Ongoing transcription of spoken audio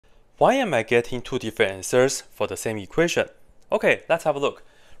why am I getting two different answers for the same equation? Okay, let's have a look.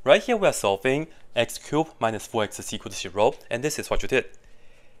 Right here we are solving x cubed minus 4x is equal to 0, and this is what you did.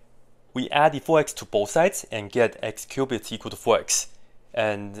 We add the 4x to both sides and get x cubed is equal to 4x.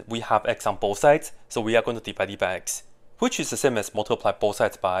 And we have x on both sides, so we are going to divide it by x, which is the same as multiply both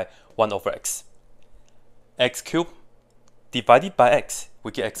sides by 1 over x. X cubed divided by x,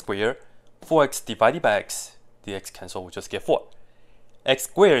 we get x squared. 4x divided by x, the x cancel, we just get 4. X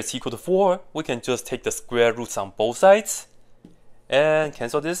squared is equal to 4, we can just take the square roots on both sides and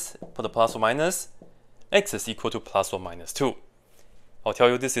cancel this, put a plus or minus. X is equal to plus or minus 2. I'll tell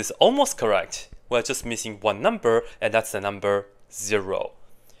you this is almost correct. We're just missing one number, and that's the number 0.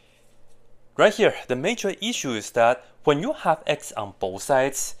 Right here, the major issue is that when you have x on both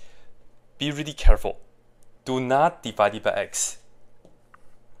sides, be really careful. Do not divide it by x.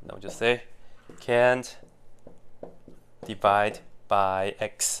 Now just say, can't divide by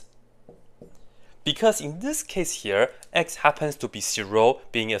x. Because in this case here, x happens to be 0,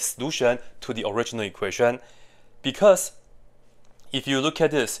 being a solution to the original equation. Because if you look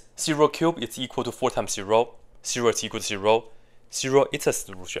at this, 0 cubed is equal to 4 times 0. 0 is equal to 0. 0 is a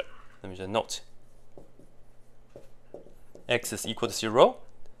solution. Let me just note. X is equal to 0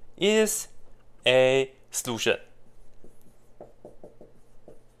 is a solution.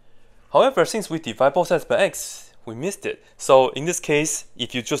 However, since we divide both sides by x, we missed it. So in this case,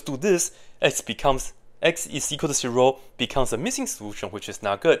 if you just do this, x is equal to 0 becomes a missing solution, which is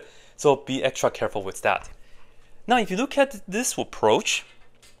not good. So be extra careful with that. Now, if you look at this approach,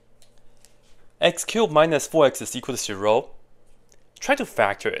 x cubed minus 4x is equal to 0. Try to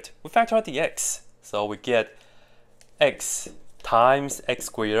factor it. We factor out the x. So we get x times x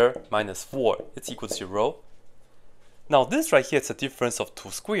squared minus 4 is equal to 0. Now this right here is a difference of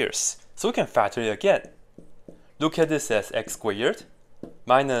two squares. So we can factor it again. Look at this as x squared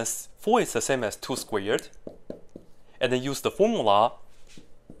minus 4 is the same as 2 squared. And then use the formula.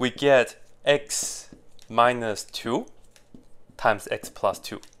 We get x minus 2 times x plus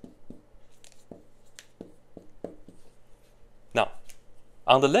 2. Now,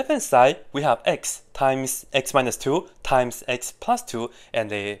 on the left-hand side, we have x times x minus 2 times x plus 2,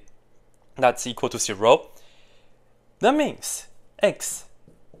 and that's equal to 0. That means x,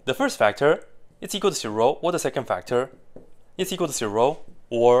 the first factor, is equal to 0, or the second factor is equal to 0,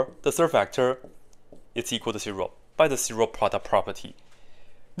 or the third factor is equal to 0 by the zero product property.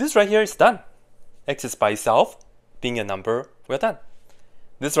 This right here is done. X is by itself, being a number, we're done.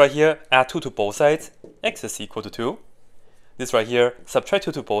 This right here, add 2 to both sides, x is equal to 2. This right here, subtract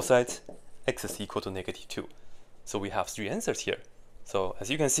 2 to both sides, x is equal to negative 2. So we have 3 answers here. So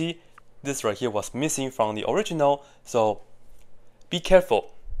as you can see, this right here was missing from the original, so be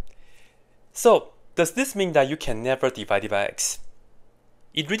careful. So does this mean that you can never divide it by x?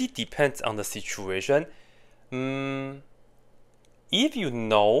 It really depends on the situation. If you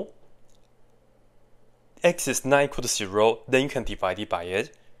know x is not equal to 0, then you can divide it by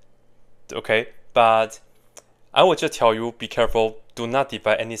it. Okay, but I will just tell you, be careful, do not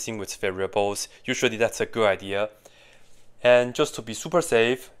divide anything with variables. Usually that's a good idea. And just to be super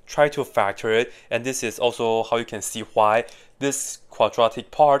safe, try to factor it. And this is also how you can see why this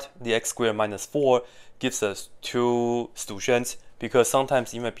quadratic part, the x squared minus 4, gives us 2 solutions. Because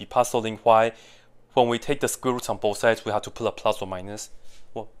sometimes it might be puzzling why when we take the square roots on both sides, we have to put a plus or minus.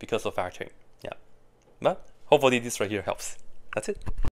 Well, because of factoring. Yeah. But hopefully this right here helps. That's it.